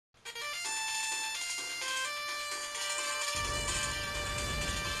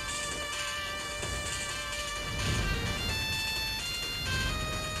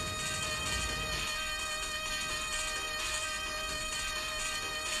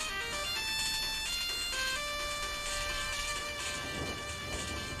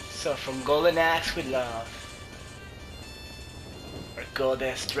So from Golden Axe with Love, or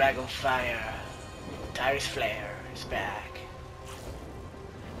Goddess Dragonfire, TYRIS FLARE is back.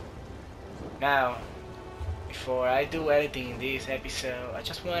 Now, before I do anything in this episode, I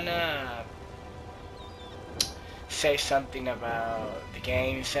just wanna say something about the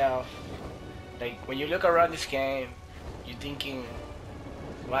game itself. Like, when you look around this game, you're thinking,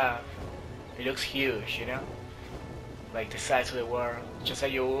 wow, it looks huge, you know? Like the size of the world, just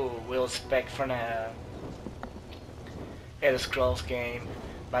like you will expect from a Elder Scrolls game.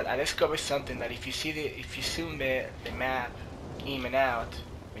 But I discovered something that if you zoom the map in and out,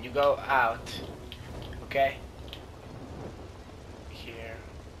 when you go out, okay, here,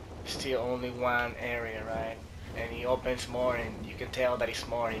 still only one area, right? And it opens more, and you can tell that it's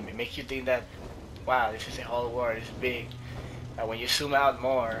more. It makes you think that, wow, this is the whole world, it's big. But when you zoom out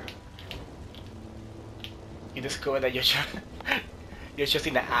more, you discover that you're just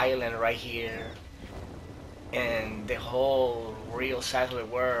in an island right here, and the whole real size of the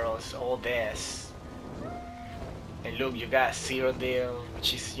world is all this. And look, you got Cyrodiil,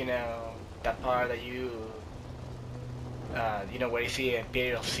 which is, you know, that part that you know, where you see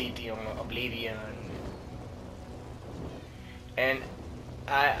Imperial City on Oblivion. And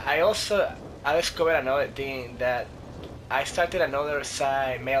I discovered another thing, that I started another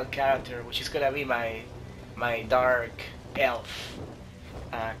side male character, which is gonna be my dark elf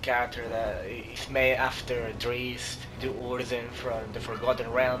character that is made after Drizzt, the Urden from the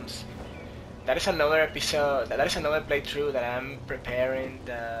Forgotten Realms. That is another episode, that is another playthrough that I'm preparing.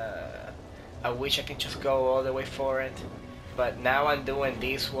 I wish I can just go all the way for it. But now I'm doing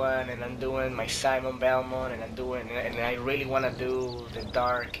this one, and I'm doing my Simon Belmont, and I really want to do the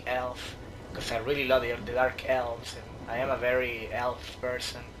Dark Elf, because I really love the Dark Elves, and I am a very elf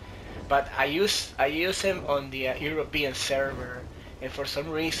person. But I use him on the European server, and for some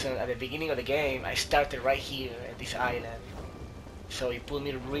reason at the beginning of the game I started right here at this island. So it put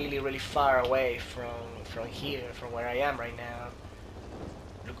me really far away from here, from where I am right now.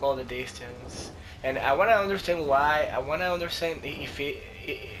 Look all the distance. And I want to understand why. I want to understand if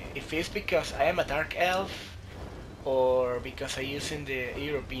it's because I am a dark elf, or because I using the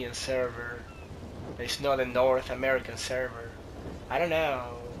European server. It's not a North American server. I don't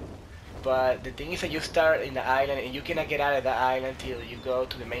know. But the thing is that you start in the island, and you cannot get out of the island till you go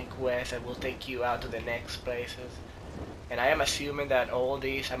to the main quest that will take you out to the next places. And I am assuming that all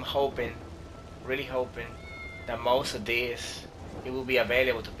this, I'm hoping, really hoping, that most of this, it will be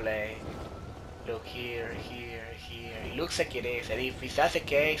available to play. Look here, here, here. It looks like it is. And if that's the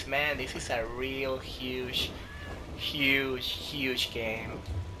case, man, this is a real huge game.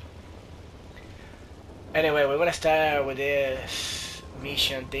 Anyway, we're gonna start with this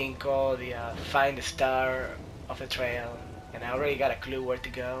mission thing called the Find the Star of the Trail. And I already got a clue where to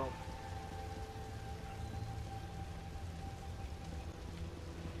go.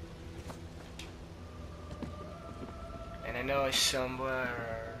 And I know it's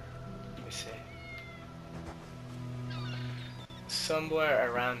somewhere, let me see,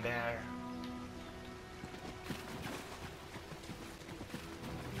 somewhere around there.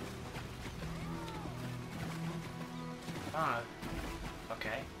 Oh,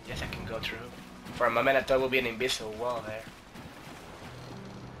 okay, yes, I can go through. For a moment I thought it would be an invisible wall there.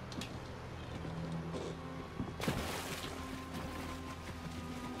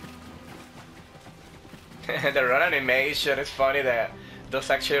 The run animation is funny. That those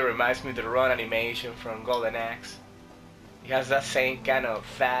actually reminds me of the run animation from Golden Axe. It has that same kind of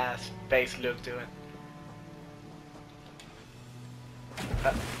fast-paced look to it.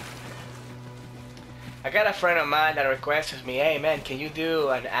 I got a friend of mine that requested me, hey man, can you do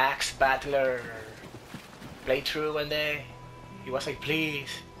an Axe Battler playthrough one day? He was like, please.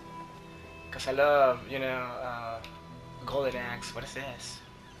 Cause I love, you know, Golden Axe. What is this?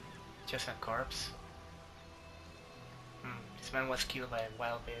 Just a corpse? This man was killed by a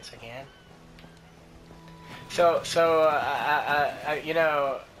wild beast again. So you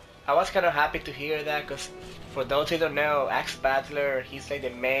know, I was kind of happy to hear that, because for those who don't know, Axe Battler, he's like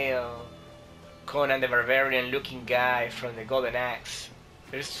the male Conan the Barbarian looking guy from the Golden Axe.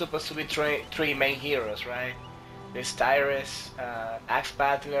 There's supposed to be three main heroes, right? There's TYRIS, Axe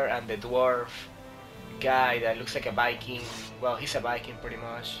Battler, and the dwarf guy that looks like a Viking. Well, he's a Viking pretty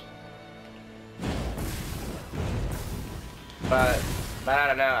much. But I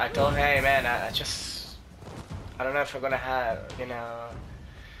don't know. I told him, hey man, I don't know if we're gonna have, you know,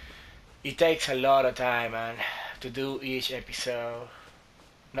 it takes a lot of time, man, to do each episode.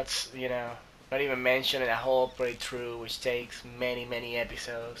 Not, you know, not even mentioning a whole playthrough, which takes many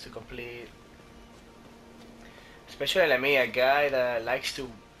episodes to complete. Especially like me, a guy that likes to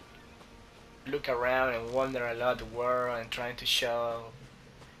look around and wander a lot the world and trying to show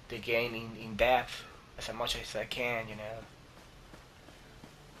the game in depth as much as I can, you know.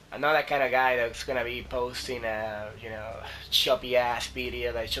 I'm not that kind of guy that's gonna be posting a, you know, choppy ass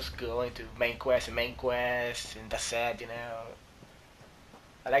video that's just going to main quest and that's it, you know.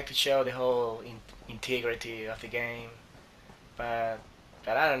 I like to show the whole integrity of the game, but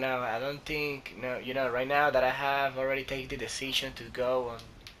I don't know. I don't think, no, you know, right now that I have already taken the decision to go on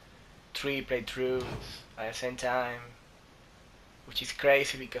 3 playthroughs at the same time, which is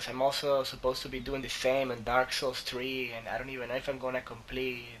crazy because I'm also supposed to be doing the same on Dark Souls 3, and I don't even know if I'm gonna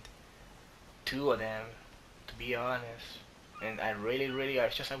complete 2 of them, to be honest. And I really, I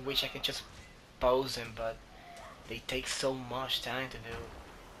wish I could just pause them, but they take so much time to do.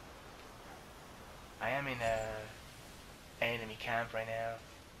 I am in a enemy camp right now.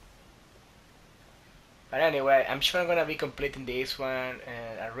 But anyway, I'm sure I'm gonna be completing this one,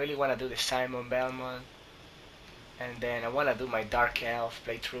 and I really wanna do the TreVor-Belmont. And then I wanna do my Dark Elf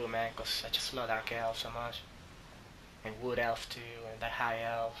playthrough, man, cause I just love Dark Elf so much. And Wood Elf too, and the High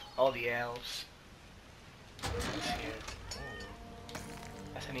Elf, all the elves. What's here? Ooh,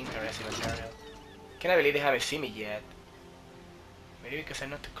 that's an interesting material. Can't believe they haven't seen me yet. Maybe because I'm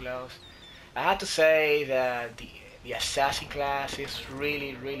not too close. I have to say that the assassin class is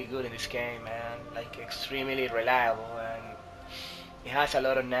really good in this game, man. Like extremely reliable, and it has a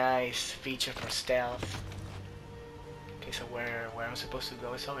lot of nice features for stealth. Okay, so where I'm supposed to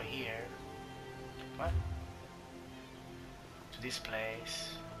go is over here. What? To this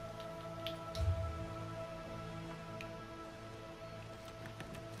place.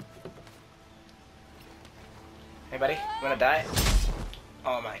 Hey buddy, you wanna die?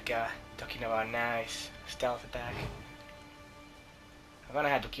 Oh my god, talking about nice stealth attack. I'm gonna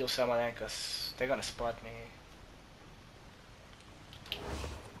have to kill some of them because they're gonna spot me.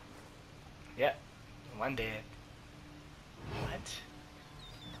 Yeah, one dead. What?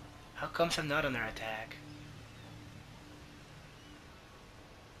 How comes I'm not under attack?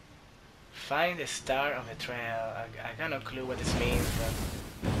 Find the start of the trail. I got no clue what this means, but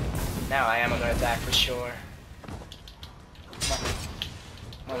now I am under attack for sure. Come on.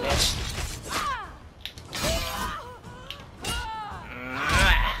 Come on, bitch.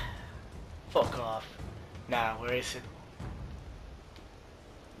 Fuck off. Nah, where is it?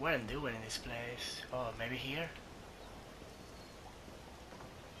 What I'm doing in this place? Oh, maybe here?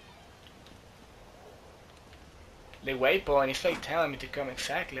 The waypoint is like telling me to come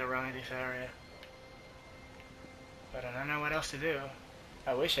exactly around this area. But I don't know what else to do.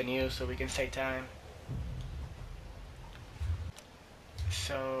 I wish I knew so we can save time.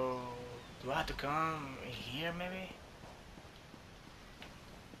 So, do I have to come in here maybe?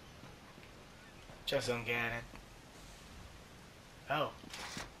 Just don't get it. Oh.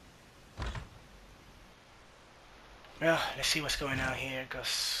 Well, let's see what's going on here,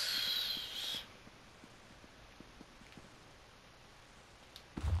 cause...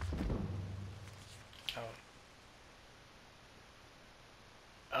 Oh.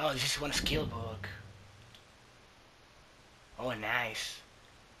 Oh, this is one skill book. Oh, nice.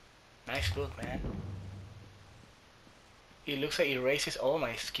 Nice book, man. It looks like it erases all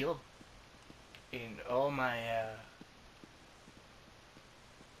my skill in all my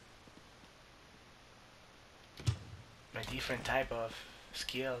my different type of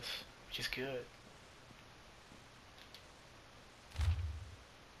skills, which is good.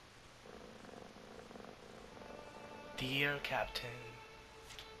 Dear Captain.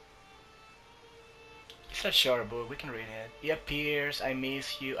 It's a short book, we can read it. It appears I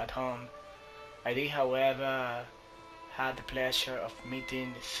miss you at home. I did, however, had the pleasure of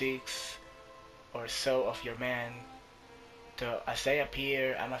meeting 6 or so of your men. Though as they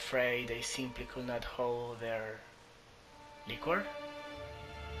appear, I'm afraid they simply could not hold their liquor.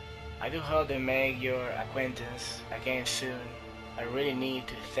 I do hope they make your acquaintance again soon. I really need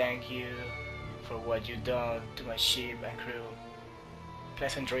to thank you for what you've done to my ship and crew.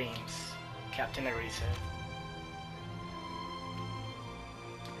 Pleasant dreams, Captain Arisa.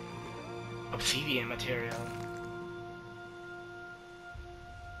 Obsidian material.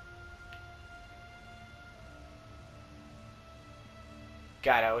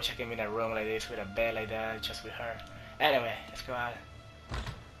 God, I wish I could be in a room like this with a bed like that, just with her. Anyway, let's go out.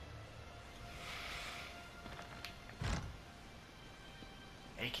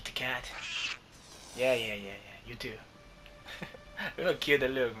 Hey, kitty cat. Yeah, you too. Look how cute they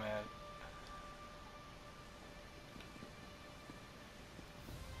look, man.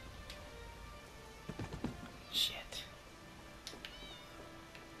 Shit.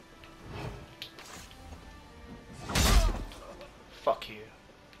 Fuck you.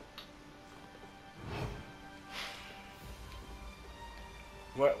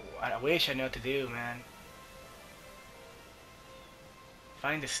 What I wish I knew what to do, man.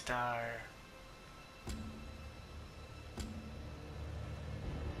 Find the star. Let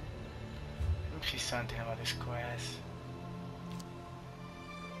me see something about this quest.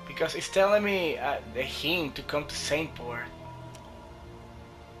 Because it's telling me the hint to come to Saintport.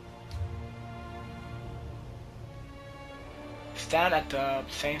 Stand atop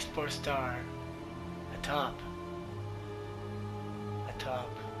Saintport Star. Atop. Atop.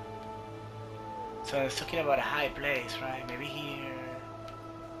 So it's talking about a high place, right? Maybe here.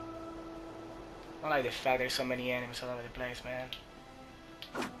 I don't like the fact there's so many enemies all over the place, man.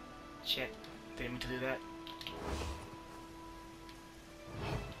 Shit. Didn't mean to do that.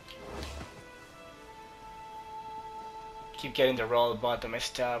 Keep getting the roll bottom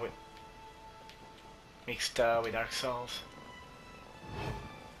mixed up with Dark Souls.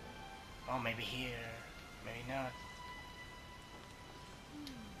 Oh, maybe here, maybe not.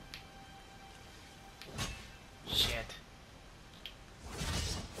 Shit.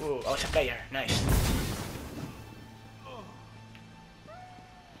 Ooh, oh, it's a player. Nice.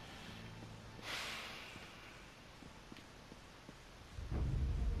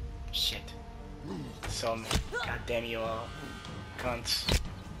 Shit. Some goddamn you all cunts.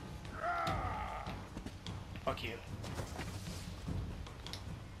 Fuck you.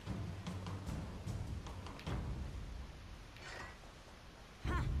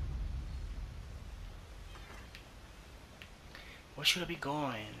 Where should I be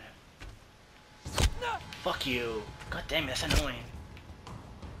going? Fuck you. God damn it, that's annoying.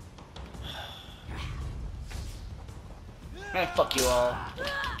 Man, fuck you all.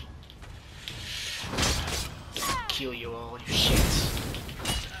 Kill you all, you shits.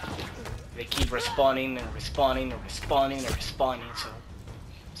 They keep respawning and respawning and respawning and respawning, so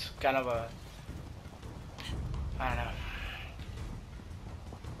it's kind of a... I don't know.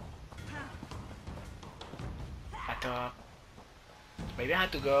 I thought maybe I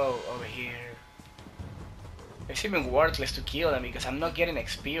had to go over here. It's even worthless to kill them because I'm not getting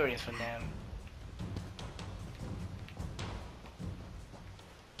experience from them.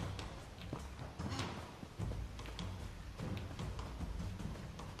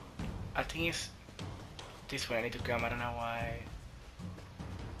 I think it's this way I need to come, I don't know why.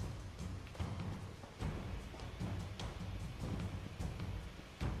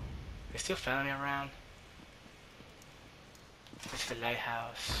 They still found me around. This is the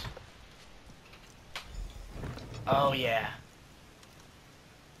lighthouse. Oh yeah.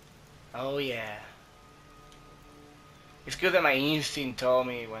 Oh yeah. It's good that my instinct told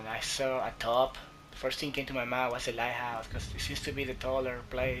me when I saw a top, the first thing came to my mind was the lighthouse, because it seems to be the taller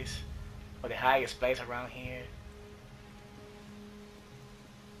place, or the highest place around here.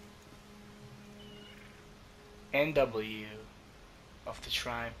 NW of the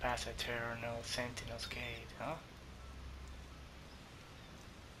Shrine past Eternal Sentinel's Gate, huh?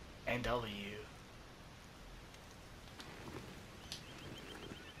 NW.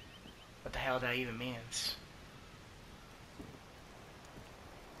 What the hell that even means?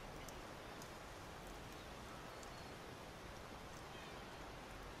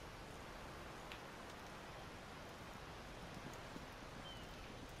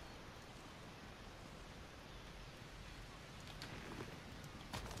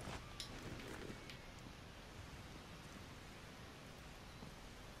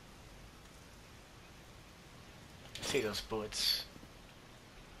 See those boots.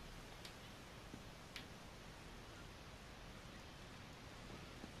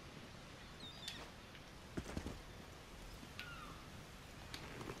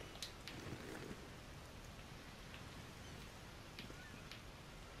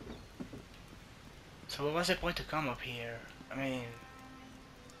 So what was the point to come up here? I mean...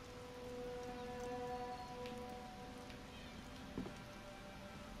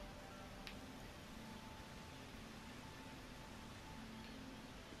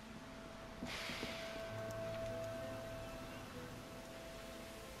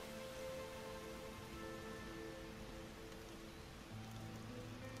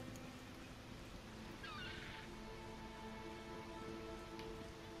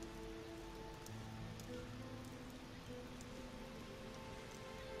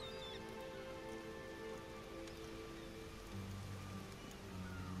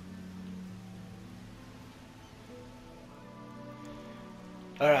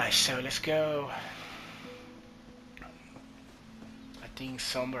 Alright, so let's go. I think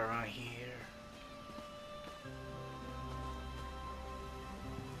somewhere around here.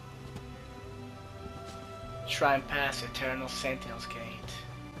 Try and pass Eternal Sentinel's Gate.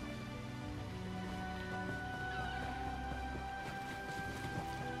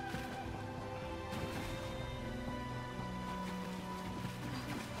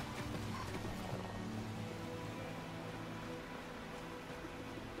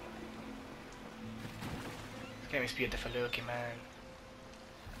 Game is beautiful looking, man.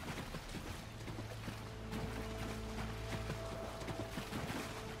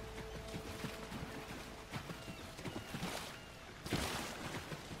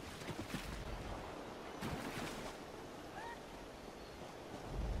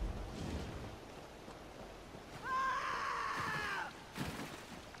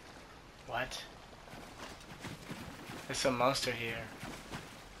 What? There's some monster here.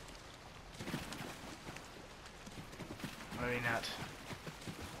 Maybe not.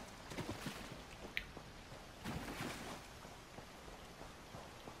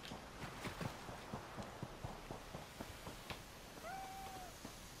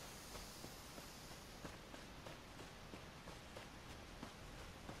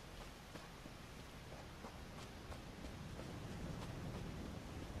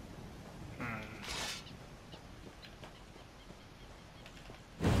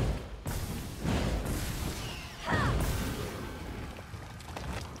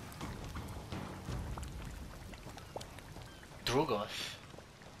 Drugoth.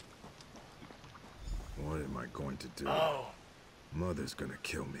 What am I going to do? Oh. Mother's gonna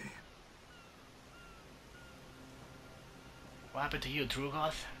kill me. What happened to you,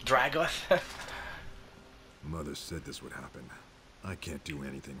 Drugoth? Dragoth? Mother said this would happen. I can't do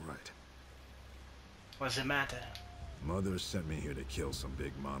anything right. What's the matter? Mother sent me here to kill some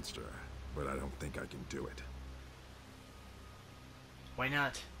big monster, but I don't think I can do it. Why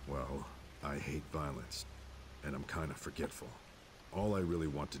not? Well, I hate violence, and I'm kind of forgetful. All I really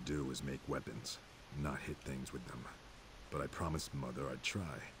want to do is make weapons, not hit things with them. But I promised Mother I'd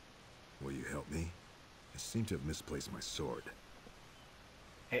try. Will you help me? I seem to have misplaced my sword.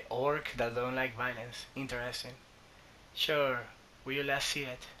 A orc that don't like violence. Interesting. Sure. Will you let's see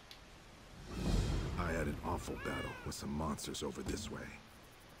it? I had an awful battle with some monsters over this way.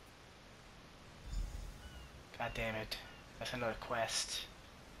 God damn it. That's another quest.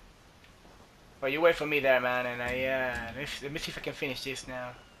 Well, you wait for me there, man, and let me see if I can finish this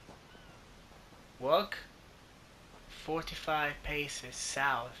now. Walk 45 paces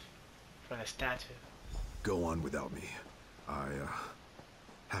south from the statue. Go on without me. I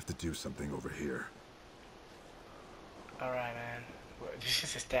have to do something over here. Alright, man. Well, this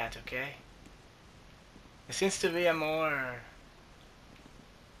is a statue, okay? There seems to be a more...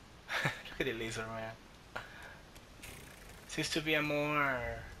 Look at the lizard, man. Seems to be a more...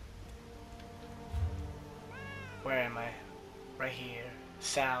 Where am I? Right here.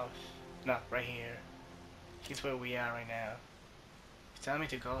 South. No, right here. Here's where we are right now. It's telling me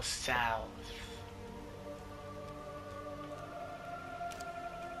to go south.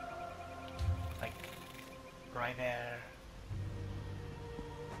 Like, right there.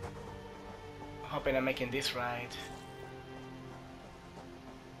 I'm hoping I'm making this right.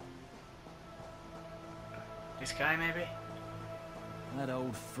 This guy, maybe? That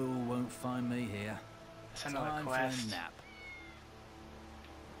old fool won't find me here. That's another Time quest. for a nap.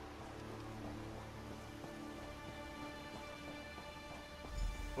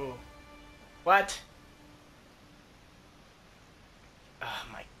 Ooh. What? Oh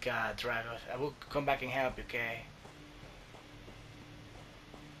my god, Drago. I will come back and help you, okay?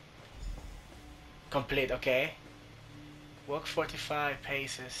 Complete, okay? Walk 45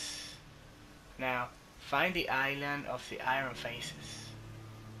 paces. Now, find the island of the Iron Faces.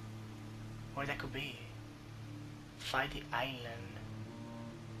 Where that could be? Find the island.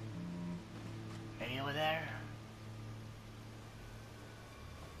 Maybe over there?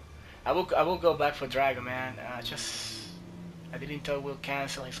 I will go back for Drago, man. I didn't thought we'll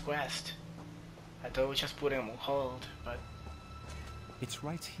cancel his quest. I thought we'll just put him on hold, but It's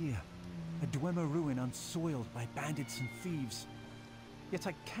right here. A Dwemer ruin unsoiled by bandits and thieves. Yet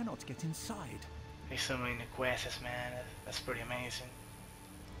I cannot get inside. there's so many quests, man. That's pretty amazing.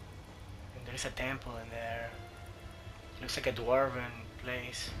 And there's a temple in there. Looks like a dwarven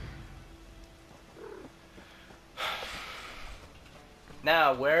place.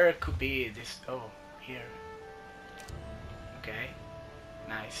 Now, where could be this? Oh, here. Okay,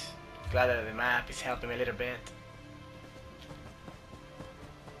 nice. Glad that the map is helping me a little bit.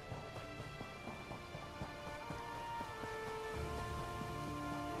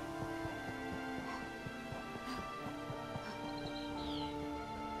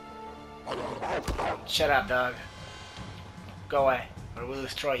 Shut up, dog. Go away, or we'll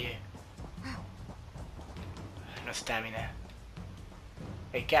destroy you. No stamina.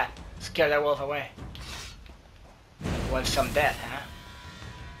 Hey, cat, scare that wolf away. Want some death, huh?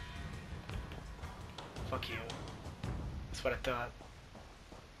 Fuck you. That's what I thought.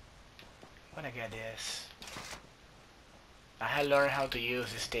 When I get this, I had learned how to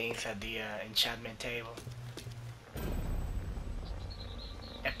use these things at the enchantment table.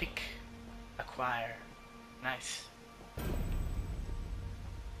 Epic. Acquire. Nice.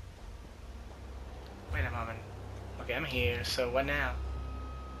 Wait a moment. Okay, I'm here, so what now?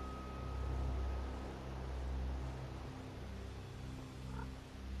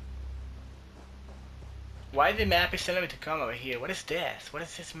 Why the map is telling me to come over here? What is this? What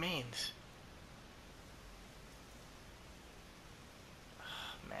does this means?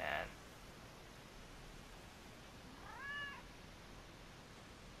 Oh, man.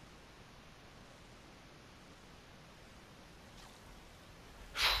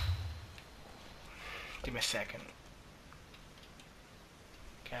 Give me a second.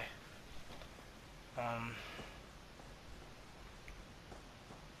 Okay.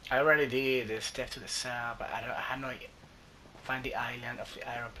 I already did the step to the south, but I have no find the island of the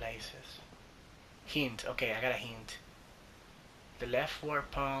iron places. Hint. Okay, I got a hint. The left war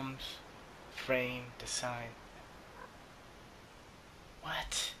palms, frame, design.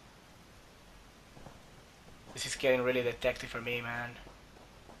 What? This is getting really detective for me, man.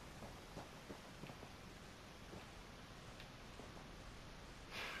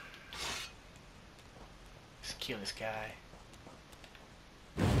 Let's kill this guy.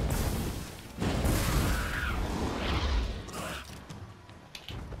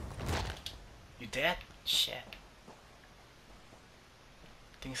 You dead? Shit.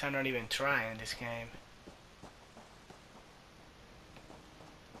 Things are not even trying in this game.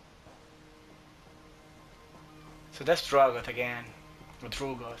 So that's Drogoth again. Or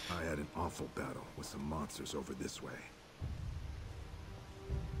Drogoth. I had an awful battle with some monsters over this way.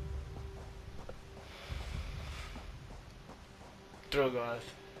 Drogoth.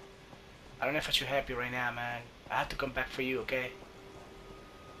 I don't know if I should help you right now, man. I have to come back for you, okay?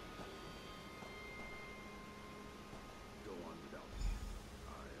 Go on without me.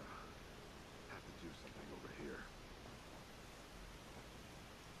 I have to do something over here.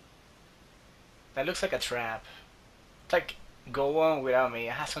 That looks like a trap. It's like, go on without me.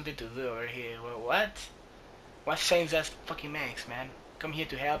 I have something to do over here. Well, what? What sense that fucking makes, man? Come here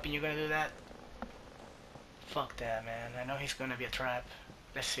to help and you're gonna do that? Fuck that, man. I know he's gonna be a trap.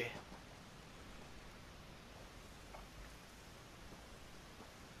 Let's see.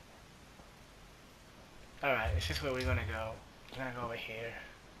 Alright, this is where we're gonna go. We're gonna go over here.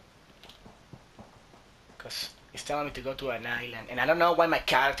 Because it's telling me to go to an island. And I don't know why my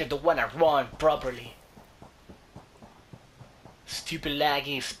character don't wanna run properly. Stupid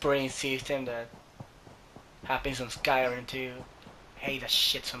laggy sprint system that happens on Skyrim too. I hate that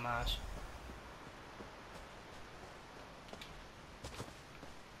shit so much.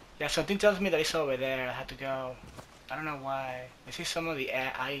 Yeah, something tells me that it's over there. I have to go. I don't know why. This is some of the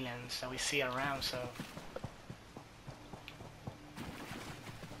islands that we see around, so...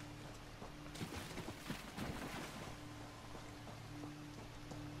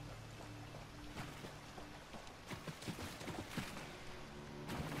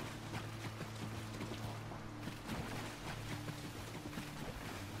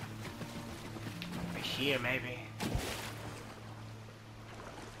 Right here, maybe.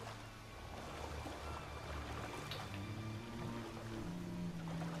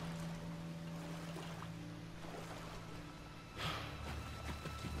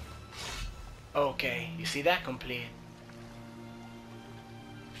 Okay, you see that complete.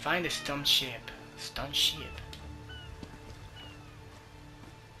 Find the stunned ship. Stunned ship.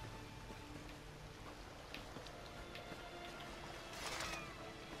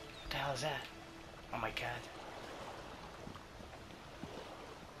 What the hell is that? Oh my god.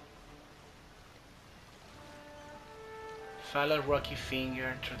 Follow Rocky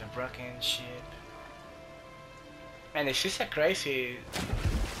Finger through the broken ship. Man, this is a crazy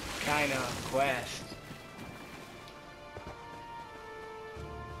kind of quest.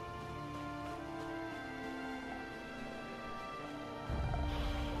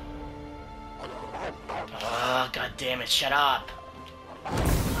 Oh, god damn it, shut up!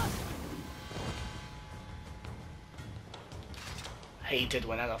 I hate it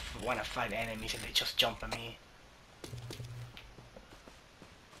when I don't want to fight enemies and they just jump at me.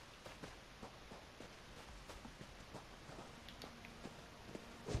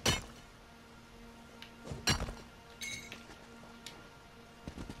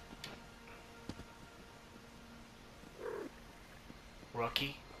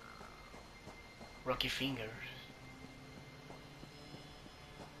 Rocky fingers.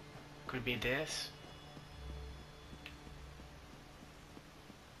 Could be this.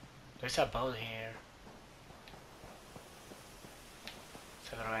 There's a boat here.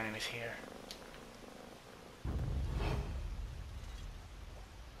 Several enemies here.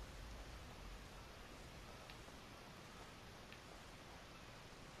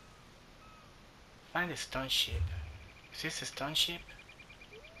 find the stone ship. Is this a stone ship?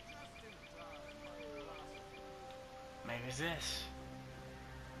 Maybe it's this.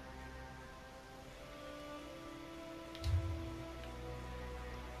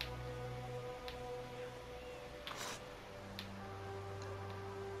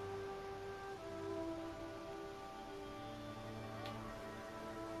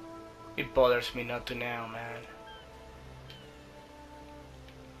 It bothers me not to know, man.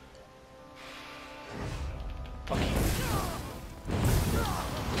 Fuck you.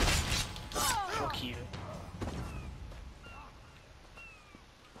 Fuck you.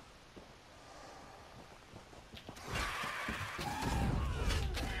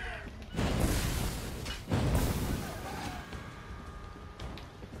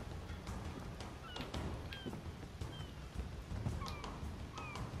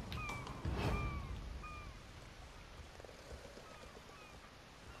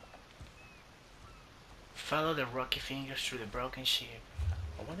 Follow the rocky fingers through the broken ship.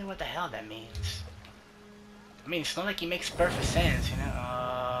 I wonder what the hell that means. I mean, it's not like it makes perfect sense, you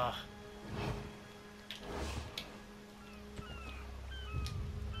know?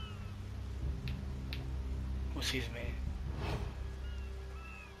 Who sees me?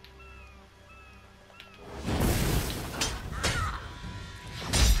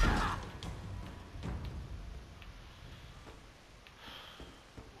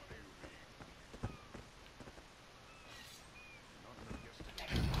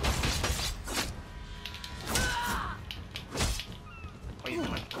 What are you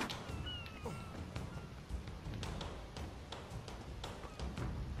doing?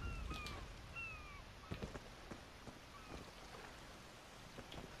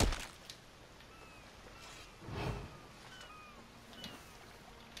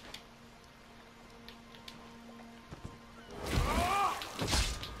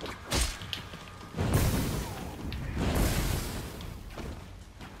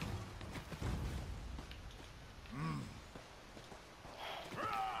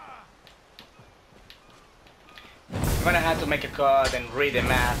 I'm gonna have to make a cut and read the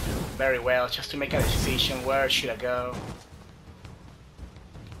map very well just to make a decision where should I go.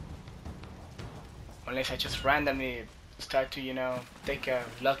 Unless I just randomly start to, you know, take a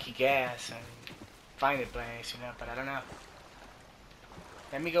lucky guess and find a place, you know, but I don't know.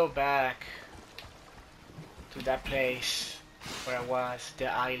 Let me go back to that place where I was,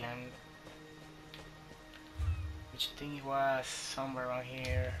 the island. Which I think it was somewhere around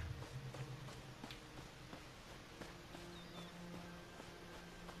here.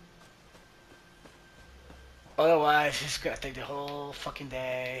 Otherwise, it's gonna take the whole fucking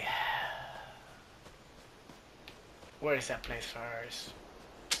day. Where is that place first?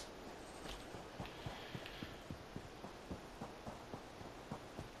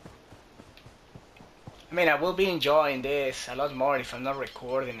 I mean, I will be enjoying this a lot more if I'm not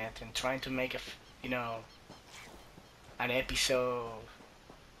recording it and trying to make a, you know, an episode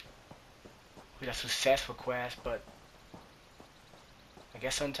with a successful quest, but I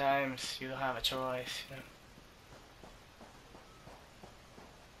guess sometimes you don't have a choice, you know?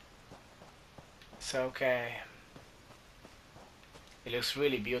 So, okay. It looks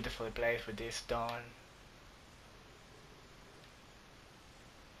really beautiful, the place with this dawn.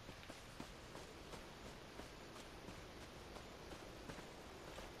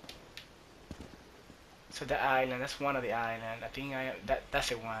 So the island, that's one of the island. I think that's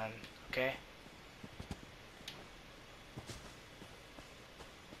the one, okay?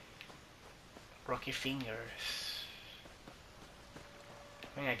 Rocky fingers.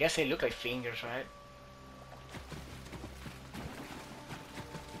 I mean, I guess they look like fingers, right?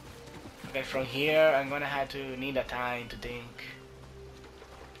 Okay, from here, I'm gonna have to need a time to think.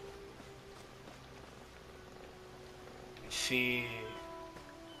 Let's see.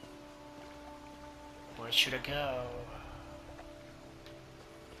 Where should I go?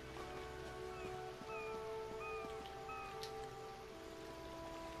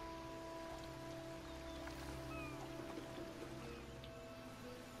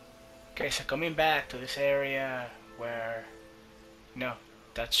 Okay, so coming back to this area where, no,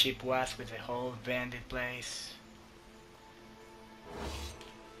 that ship was with the whole bandit place.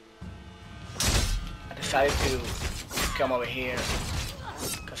 I decided to come over here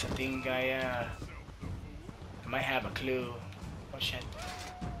because I think I might have a clue. Oh shit.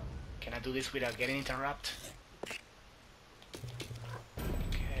 Can I do this without getting interrupted?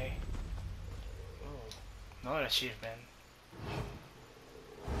 Okay. Oh, another achievement.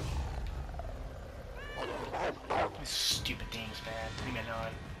 These stupid things, man. Leave me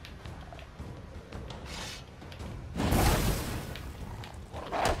alone.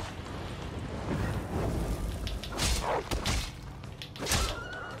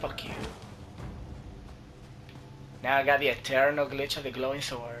 Fuck you. Now I got the eternal glitch of the glowing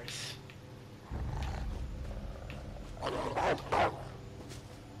swords. What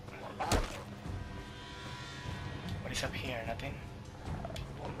is up here? Nothing?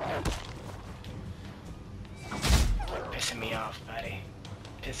 Pissing me off, buddy.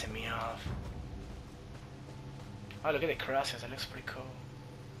 Pissing me off. Oh, look at the crosses. That looks pretty cool.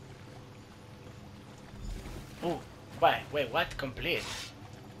 Ooh, wait, what? Complete.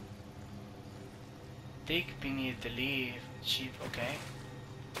 Dig beneath the leaf. Sheep, okay.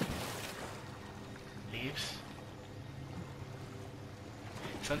 Leaves.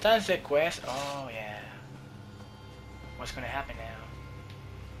 Sometimes the quest. Oh, yeah. What's gonna happen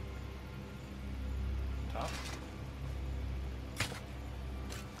now? Oh.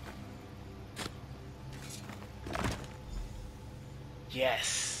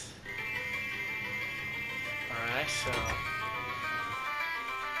 Yes. Alright, so.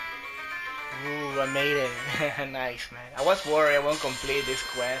 Ooh, I made it. Nice, man. I was worried I won't complete this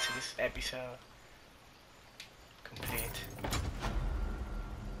quest in this episode. Complete.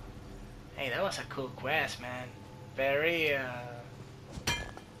 Hey, that was a cool quest, man. Very,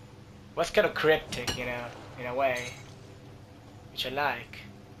 was kind of cryptic, you know, in a way. Which I like.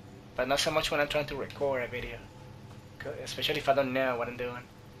 But not so much when I'm trying to record a video. Especially if I don't know what I'm doing.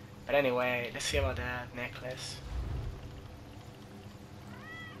 But anyway, let's see about that necklace.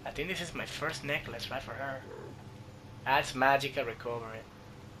 I think this is my first necklace, right, for her. Adds magic, I recover it.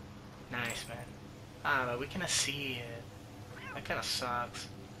 Nice, man. Ah, but we cannot see it. That kinda sucks.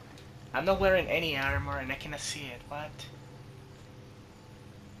 I'm not wearing any armor and I cannot see it. What?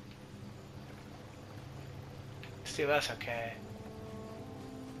 Still, that's okay.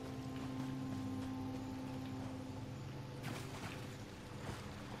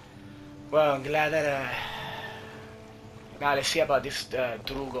 Well, I'm glad that, now let's see about this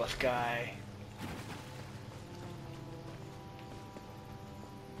Drugoth guy.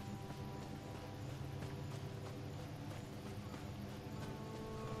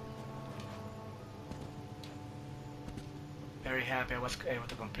 Very happy I was able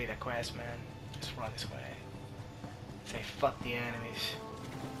to complete a quest, man. Just run this way. Say fuck the enemies.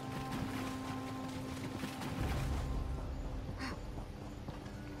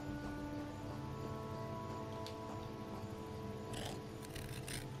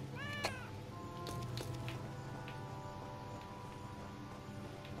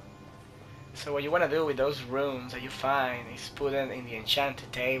 So what you want to do with those runes that you find is put them in the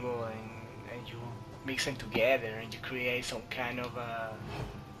enchanted table and you mix them together and you create some kind of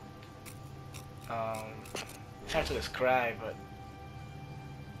it's hard to describe, but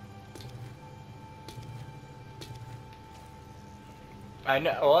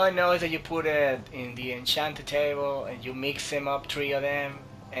all I know is that you put it in the enchanted table and you mix them up, 3 of them,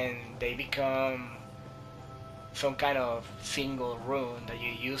 and they become some kind of single rune that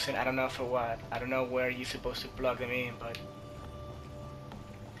you're using. I don't know for what. I don't know where you're supposed to plug them in, but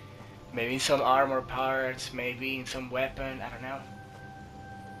maybe in some armor parts, maybe in some weapon, I don't know.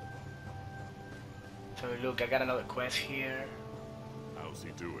 So look, I got another quest here. How's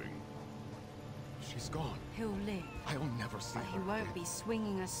he doing? She's gone. He'll live, I'll never see but he her won't again. be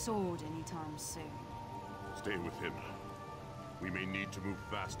swinging a sword anytime soon. Stay with him. We may need to move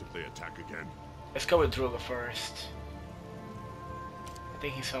fast if they attack again. Let's go with Drugo first. I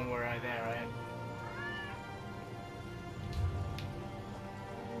think he's somewhere right there, right?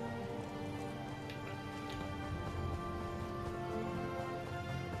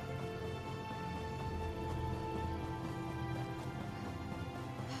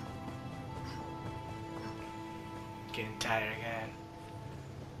 Getting tired again.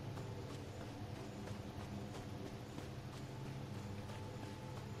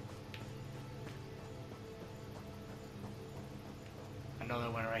 Another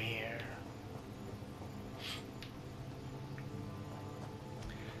one right here.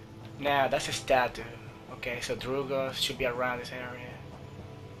 Now that's a statue. Okay, so Drugo should be around this area.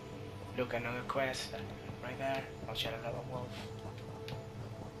 Look, another quest right there. I'll shut another wolf.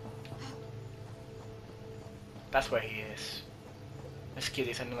 That's where he is. Let's give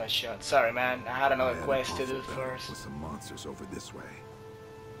this another shot. Sorry, man. I had another quest to do first. With some monsters over this way.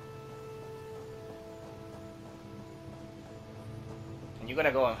 And you're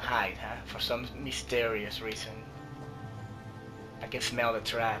gonna go and hide, huh? For some mysterious reason. I can smell the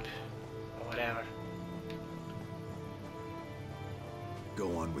trap. Or whatever.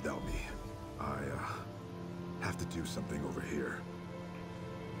 Go on without me. I, have to do something over here.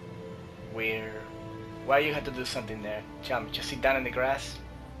 Weird. Why you had to do something there? Chum, just sit down in the grass?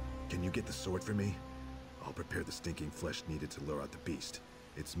 Can you get the sword for me? I'll prepare the stinking flesh needed to lure out the beast.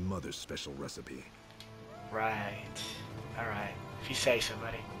 It's Mother's special recipe. Right. Alright. If you say so,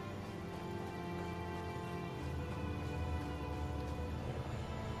 buddy.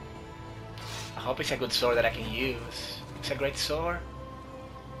 I hope it's a good sword that I can use. It's a great sword.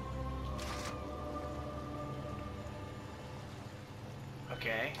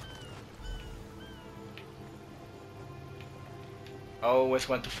 Okay. Always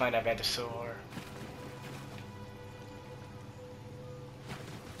want to find a better sword.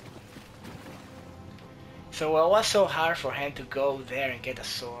 So what was so hard for him to go there and get a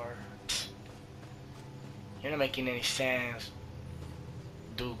sword? You're not making any sense,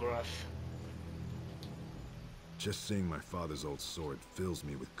 Dugroth. Just seeing my father's old sword fills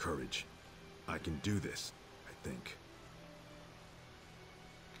me with courage. I can do this, I think.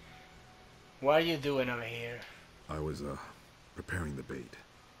 What are you doing over here? I was, preparing the bait.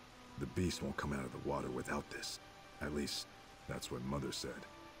 The beast won't come out of the water without this. At least, that's what Mother said.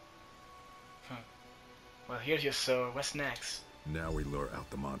 Well, here's your sword. What's next? Now we lure out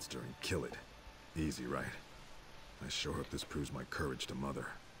the monster and kill it. Easy, right? I sure hope this proves my courage to Mother.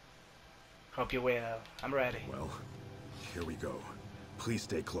 Hope you will. I'm ready. Well, here we go. Please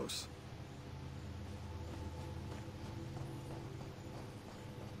stay close.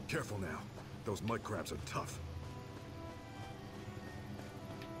 Careful now. Those mud crabs are tough.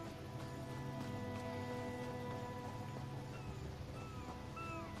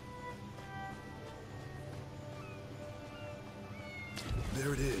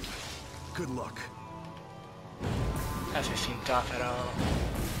 There it is. Good luck. Doesn't seem tough at all.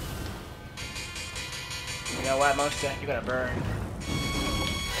 You know what, monster? You're gonna burn.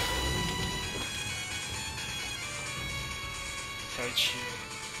 Search you.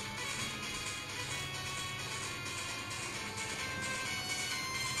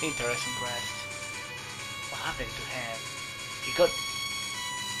 Interesting quest. What happened to him?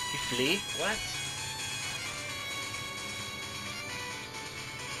 He flee? What?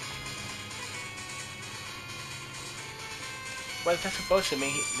 What is that supposed to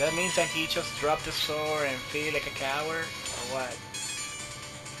mean? That means that he just dropped the sword and feel like a coward? Or what?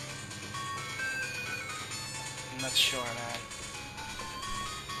 I'm not sure, man.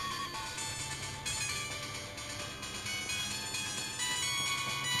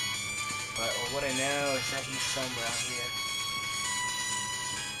 But what I know is that he's somewhere out here.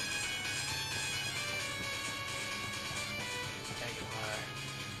 There you are.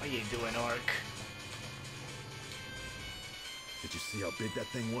 What are you doing, orc? Did you see how big that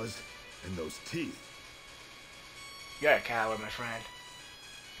thing was? And those teeth. You're a coward, my friend.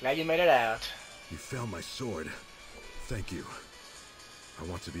 Glad you made it out. You found my sword. Thank you. I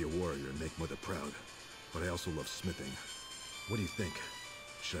want to be a warrior and make Mother proud. But I also love smithing. What do you think?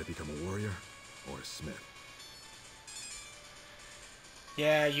 Should I become a warrior or a smith?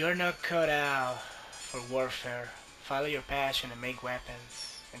 Yeah, you're not cut out for warfare. Follow your passion and make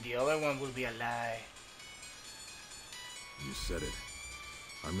weapons. And the other one will be a lie. You said it.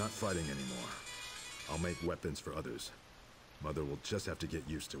 I'm not fighting anymore. I'll make weapons for others. Mother will just have to get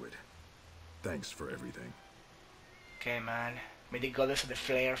used to it. Thanks for everything. Okay, man. May the goddess of the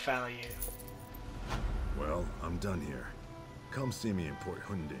flare follow you. Well, I'm done here. Come see me in Port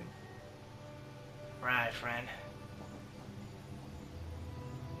Hunding. Right, friend.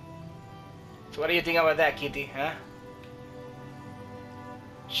 So what do you think about that, Kitty, huh?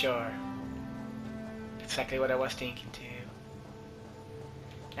 Sure. Exactly what I was thinking too.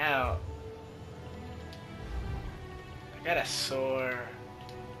 Now, I got a sword.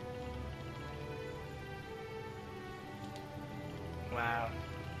 Wow.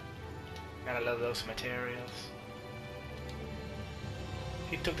 Gotta love those materials.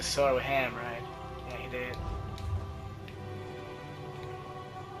 He took the sword with him, right? Yeah, he did.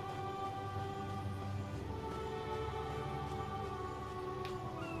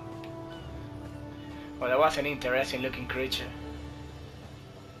 Well, that was an interesting looking creature.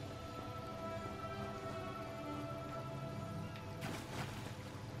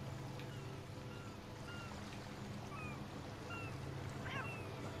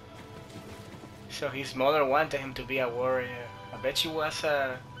 So his mother wanted him to be a warrior. I bet she was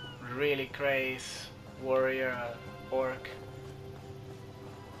a really crazy warrior, orc.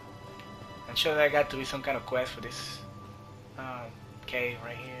 I'm sure there got to be some kind of quest for this cave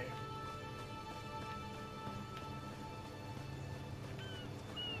right here.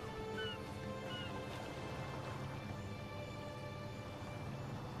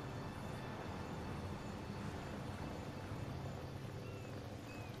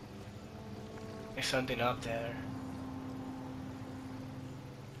 There's something up there.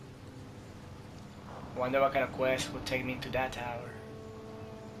 Wonder what kind of quest would take me to that tower.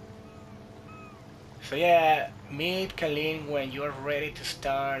 So yeah, meet Kalin when you're ready to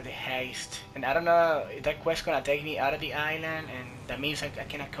start the heist. And I don't know if that quest gonna take me out of the island, and that means I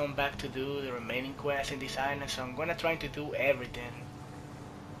cannot come back to do the remaining quests in this island. So I'm gonna try to do everything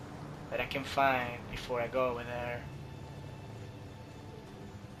that I can find before I go over there.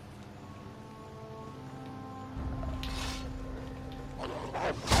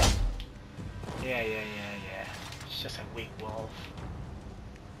 Yeah. It's just a weak wolf.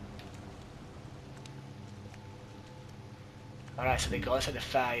 Alright, so the ghost of the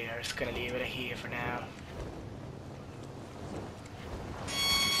fire is gonna leave it here for now.